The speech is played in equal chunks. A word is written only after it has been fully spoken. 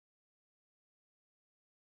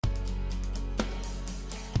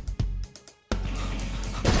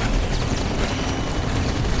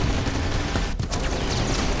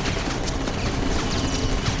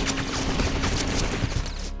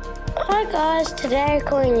guys, today I'm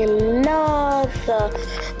recording another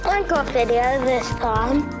Minecraft video this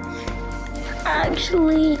time.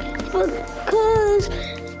 Actually, because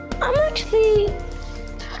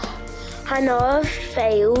I know I've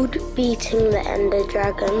failed beating the Ender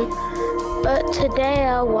Dragon, but today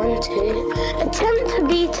I want to attempt to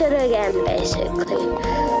beat it again, basically.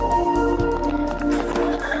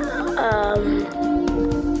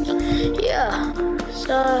 Yeah,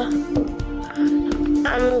 so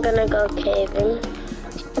I'm gonna go caving,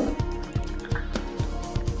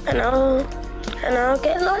 and I'll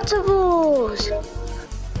get lots of balls.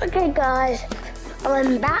 Okay guys,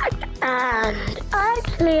 I'm back and I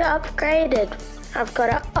actually upgraded. I've got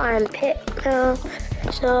an iron pick now,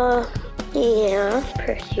 so yeah,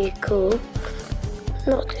 pretty cool.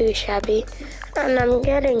 Not too shabby. And I'm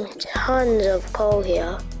getting tons of coal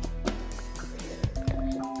here.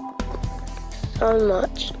 So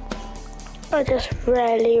much. I just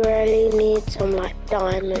really need some like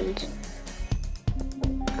diamonds.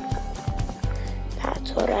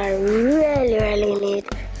 That's what I really need.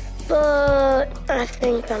 But I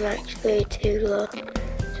think I'm actually too low.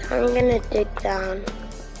 So I'm gonna dig down.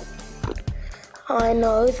 I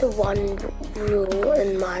know the one rule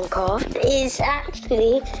in Minecraft is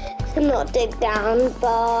actually to not dig down,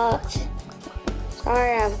 but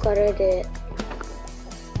sorry, I've gotta do it.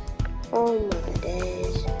 Oh my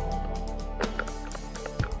days.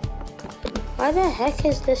 Why the heck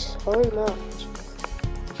is this so much?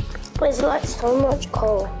 There's like so much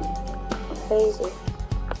coal. Crazy.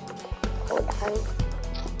 Oh dang.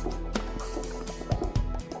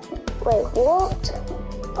 Wait, what?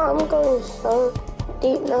 I'm going so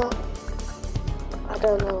deep now. I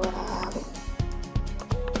don't know where I am.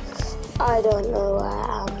 I don't know where I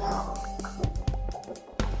am now.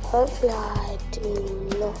 Hopefully I do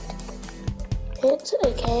not hit a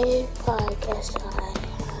cave, but I guess I am.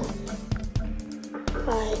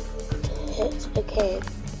 I hit a cave.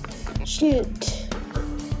 Shoot.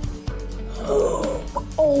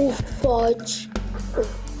 Oh fudge.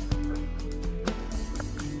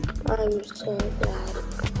 I'm so glad.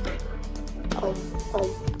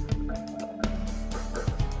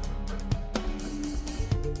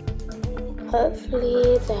 Hopefully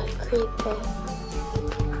that creeper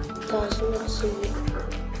does not see me.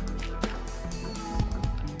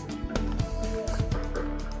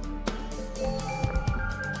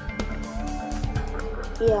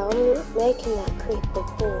 Yeah, I'm making that creeper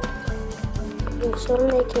fall. I'm still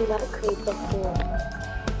making that creeper fall.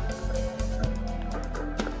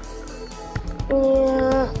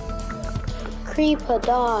 Yeah. Creeper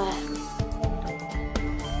die.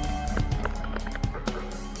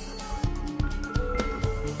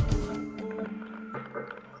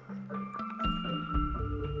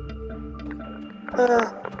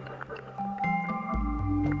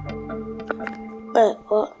 Wait,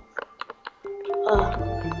 what?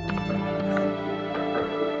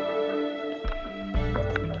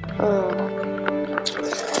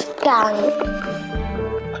 Dang.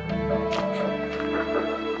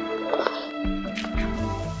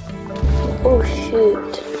 Oh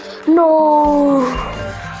shoot. No!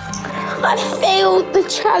 I failed the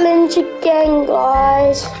challenge again,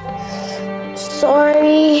 guys.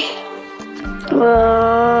 Sorry.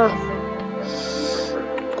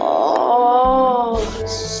 Oh,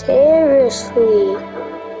 seriously.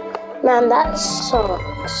 Man, that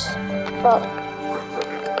sucks. But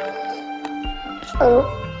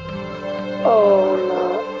oh no.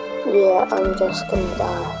 Yeah, I'm just gonna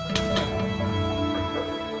die.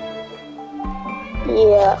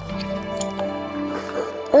 Yeah.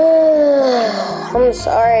 I'm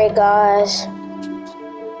sorry, guys.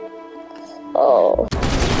 Oh.